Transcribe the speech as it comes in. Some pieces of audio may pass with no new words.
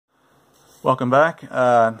Welcome back.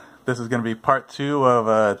 This is going to be part 2 of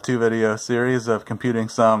a 2-video series of computing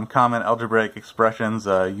some common algebraic expressions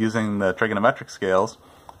using the trigonometric scales.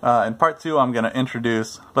 In part 2 I'm going to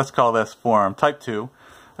introduce, let's call this form type 2,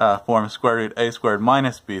 form square root a squared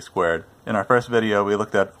minus b squared. In our first video we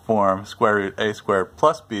looked at form square root a squared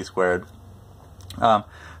plus b squared. So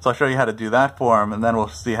I'll show you how to do that form, and then we'll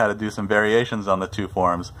see how to do some variations on the two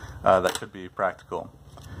forms that could be practical.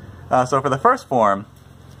 So for the first form,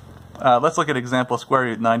 let's look at example square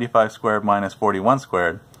root 95 squared minus 41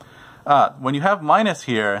 squared. When you have minus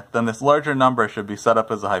here, then this larger number should be set up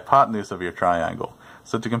as the hypotenuse of your triangle.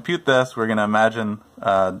 So to compute this, we're going to imagine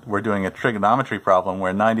we're doing a trigonometry problem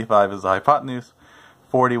where 95 is the hypotenuse,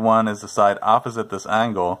 41 is the side opposite this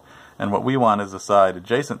angle, and what we want is the side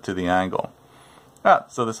adjacent to the angle.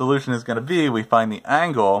 So the solution is going to be, we find the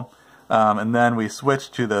angle, and then we switch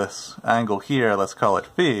to this angle here, let's call it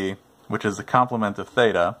phi, which is the complement of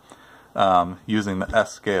theta, using the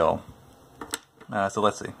S scale. So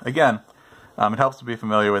let's see. Again, it helps to be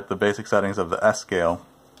familiar with the basic settings of the S scale.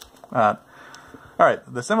 Alright,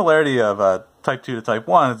 the similarity of type 2 to type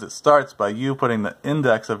 1 is it starts by you putting the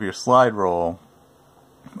index of your slide rule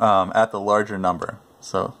at the larger number.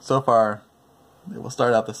 So far, it will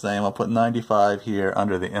start out the same. I'll put 95 here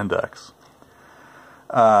under the index.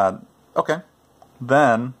 Okay,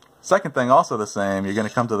 then, second thing also the same, you're going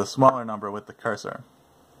to come to the smaller number with the cursor.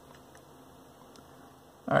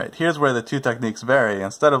 Alright, here's where the two techniques vary.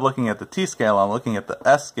 Instead of looking at the t-scale, I'm looking at the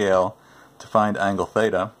s-scale to find angle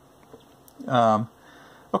theta.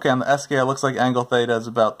 Okay, on the s-scale, it looks like angle theta is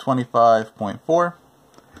about 25.4.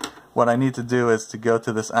 What I need to do is to go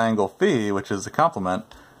to this angle phi, which is the complement.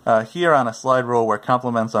 Here on a slide rule where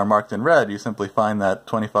complements are marked in red, you simply find that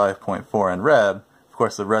 25.4 in red. Of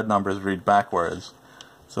course, the red numbers read backwards.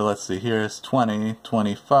 So let's see, here's 20,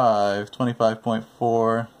 25,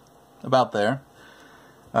 25.4, about there.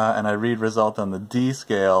 And I read result on the D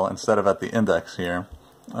scale instead of at the index here.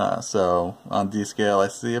 So on D scale I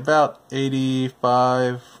see about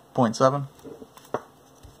 85.7.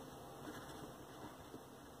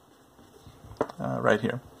 Right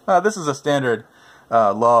here. This is a standard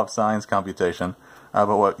law of sines computation,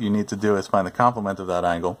 but what you need to do is find the complement of that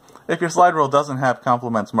angle. If your slide rule doesn't have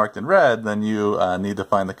complements marked in red, then you need to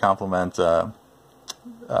find the complement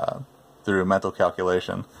through mental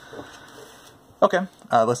calculation. Okay,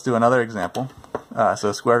 let's do another example.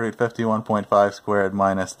 So square root 51.5 squared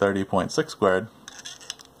minus 30.6 squared.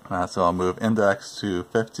 So I'll move index to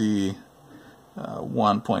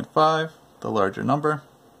 51.5, the larger number.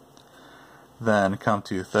 Then come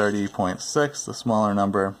to 30.6, the smaller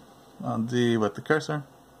number, on D with the cursor.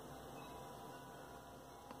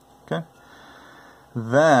 Okay.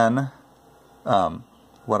 Then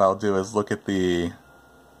what I'll do is look at the,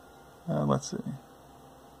 let's see.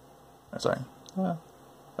 Sorry. Oh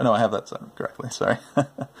no, I have that set correctly, sorry.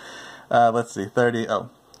 Let's see,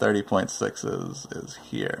 30.6 is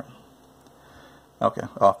here. Okay,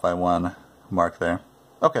 off by one mark there.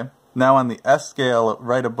 Okay, now on the S scale,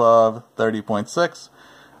 right above 30.6,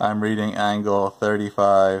 I'm reading angle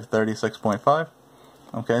 36.5.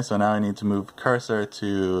 Okay, so now I need to move cursor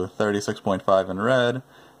to 36.5 in red,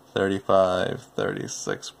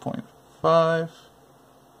 36.5.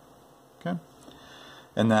 Okay.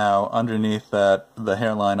 And now underneath that, the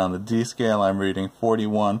hairline on the D scale, I'm reading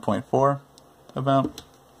 41.4 about,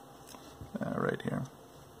 right here.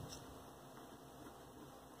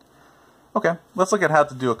 Okay, let's look at how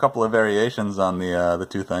to do a couple of variations on the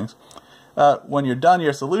two things. When you're done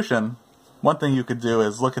your solution, one thing you could do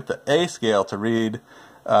is look at the A scale to read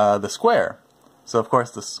the square. So of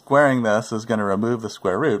course the squaring this is going to remove the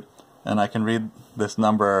square root, and I can read this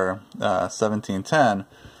number 1710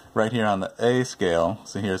 right here on the A scale.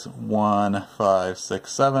 So here's 1, 5,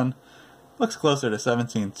 6, 7. Looks closer to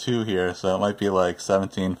 17.2 here, so it might be like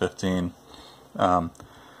 17.15.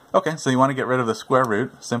 Okay, so you want to get rid of the square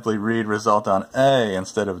root. Simply read result on A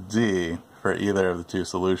instead of D for either of the two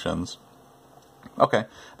solutions. Okay,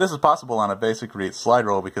 this is possible on a basic read slide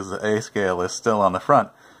rule because the A scale is still on the front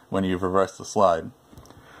when you reverse the slide.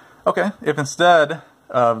 Okay, if instead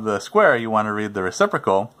of the square you want to read the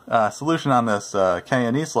reciprocal, solution on this K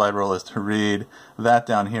and E slide rule is to read that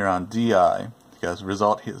down here on DI, because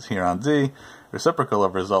result is here on D, reciprocal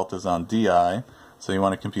of result is on DI, so you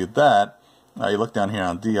want to compute that. You look down here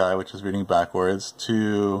on DI, which is reading backwards,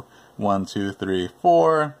 2, 1, 2, 3,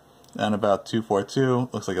 4, and about 242,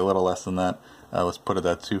 looks like a little less than that. Let's put it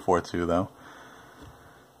at 242 though.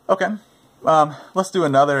 Okay. Let's do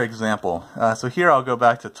another example. So here I'll go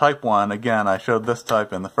back to type 1. Again, I showed this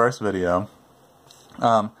type in the first video.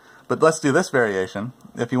 But let's do this variation.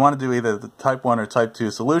 If you want to do either the type 1 or type 2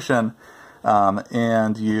 solution,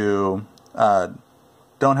 and you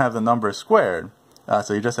don't have the numbers squared,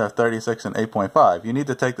 so you just have 36 and 8.5. You need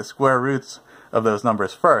to take the square roots of those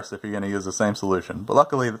numbers first if you're going to use the same solution. But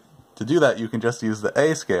luckily, to do that, you can just use the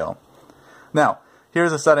A scale. Now,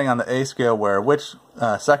 here's a setting on the A scale where which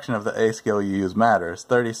section of the A scale you use matters.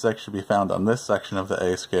 36 should be found on this section of the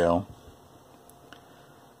A scale.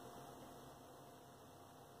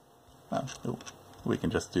 We can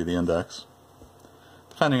just do the index.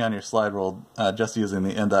 Depending on your slide rule, just using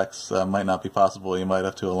the index might not be possible. You might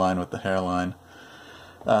have to align with the hairline.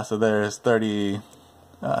 So there's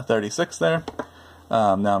 36 there.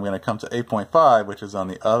 Now I'm going to come to 8.5, which is on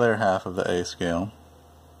the other half of the A scale.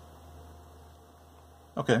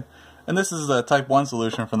 Okay, and this is a type 1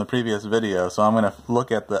 solution from the previous video, so I'm going to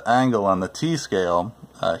look at the angle on the T scale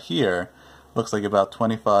here. Looks like about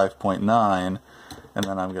 25.9, and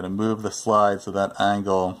then I'm going to move the slide so that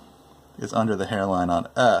angle is under the hairline on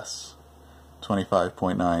S,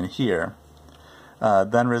 25.9 here.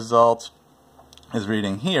 Then result is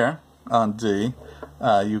reading here on D.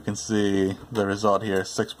 You can see the result here,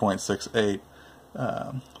 6.68,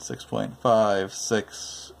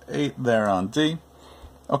 6.568 there on D.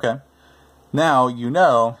 Okay, now you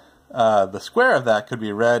know the square of that could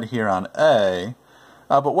be read here on A,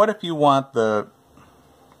 but what if you want the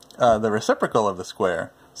reciprocal of the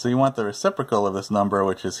square? So you want the reciprocal of this number,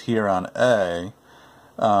 which is here on A.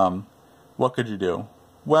 What could you do?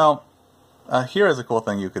 Well, here is a cool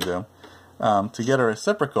thing you could do. To get a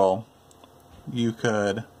reciprocal, you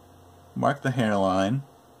could mark the hairline,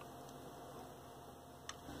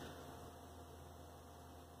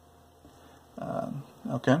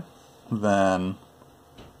 okay, then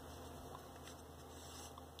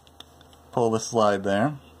pull the slide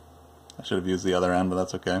there. I should have used the other end, but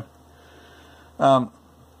that's okay.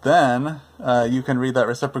 Then you can read that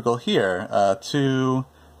reciprocal here, 2,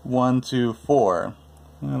 1, 2, 4.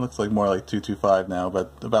 It looks like more like 225 now,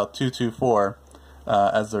 but about 224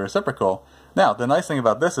 as the reciprocal. Now, the nice thing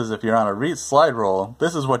about this is if you're on a slide rule,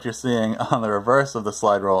 this is what you're seeing on the reverse of the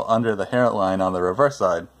slide rule under the hairline on the reverse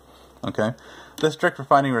side. Okay, this trick for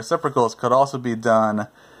finding reciprocals could also be done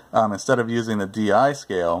instead of using the DI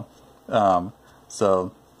scale.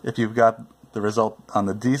 So if you've got the result on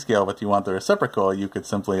the D scale but you want the reciprocal, you could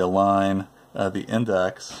simply align the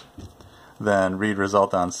index, then read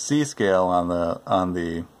result on C scale on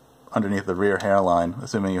the underneath the rear hairline,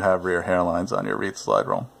 assuming you have rear hairlines on your read slide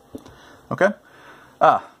rule. Okay.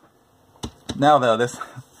 Now though, this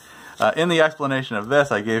in the explanation of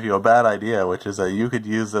this, I gave you a bad idea, which is that you could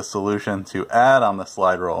use this solution to add on the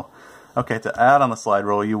slide rule. Okay, to add on the slide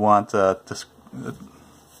rule, you want to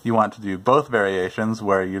do both variations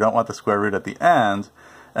where you don't want the square root at the end,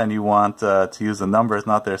 and you want to use the numbers,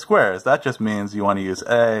 not their squares. That just means you want to use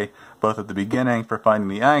A both at the beginning for finding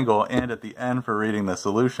the angle and at the end for reading the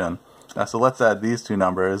solution. So let's add these two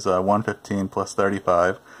numbers, 115 plus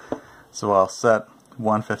 35. So I'll set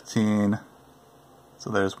 115, so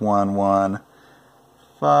there's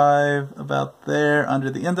 115 about there under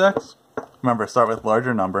the index. Remember, start with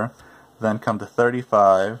larger number, then come to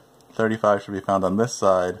 35. 35 should be found on this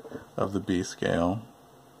side of the B scale.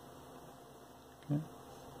 Okay.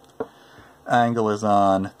 Angle is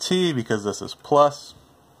on T because this is plus.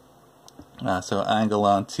 So angle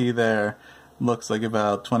on T there looks like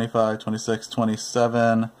about 25, 26,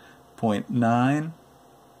 27.9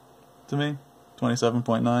 to me.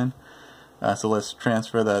 27.9. So let's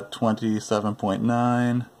transfer that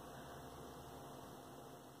 27.9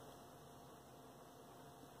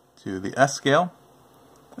 to the S scale.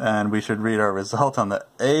 And we should read our result on the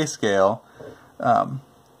A scale. I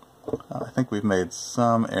think we've made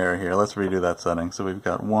some error here. Let's redo that setting. So we've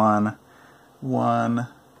got 1, 1,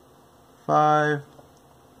 5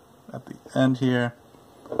 at the end here.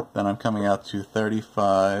 Then I'm coming out to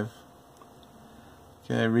 35.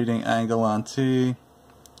 Okay, reading angle on T.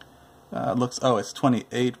 It's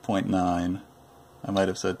 28.9. I might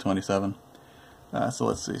have said 27. So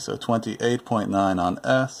let's see. So 28.9 on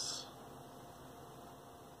S.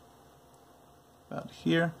 About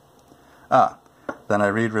here. Then I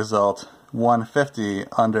read result 150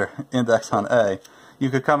 under index on A. You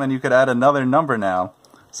could come and you could add another number now.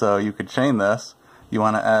 So you could chain this. You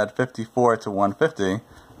want to add 54 to 150.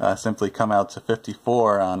 Simply come out to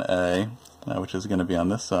 54 on A, which is going to be on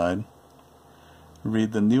this side.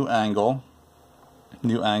 Read the new angle.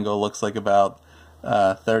 New angle looks like about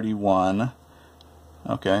 31.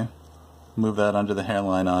 Okay. Move that under the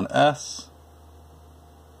hairline on S.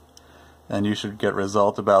 And you should get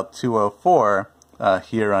result about 204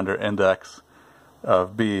 here under index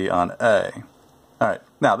of B on A. Alright,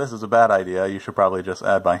 now this is a bad idea. You should probably just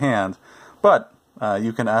add by hand. But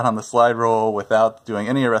You can add on the slide rule without doing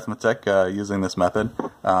any arithmetic using this method,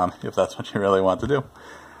 if that's what you really want to do.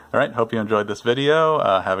 Alright, hope you enjoyed this video.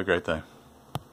 Have a great day.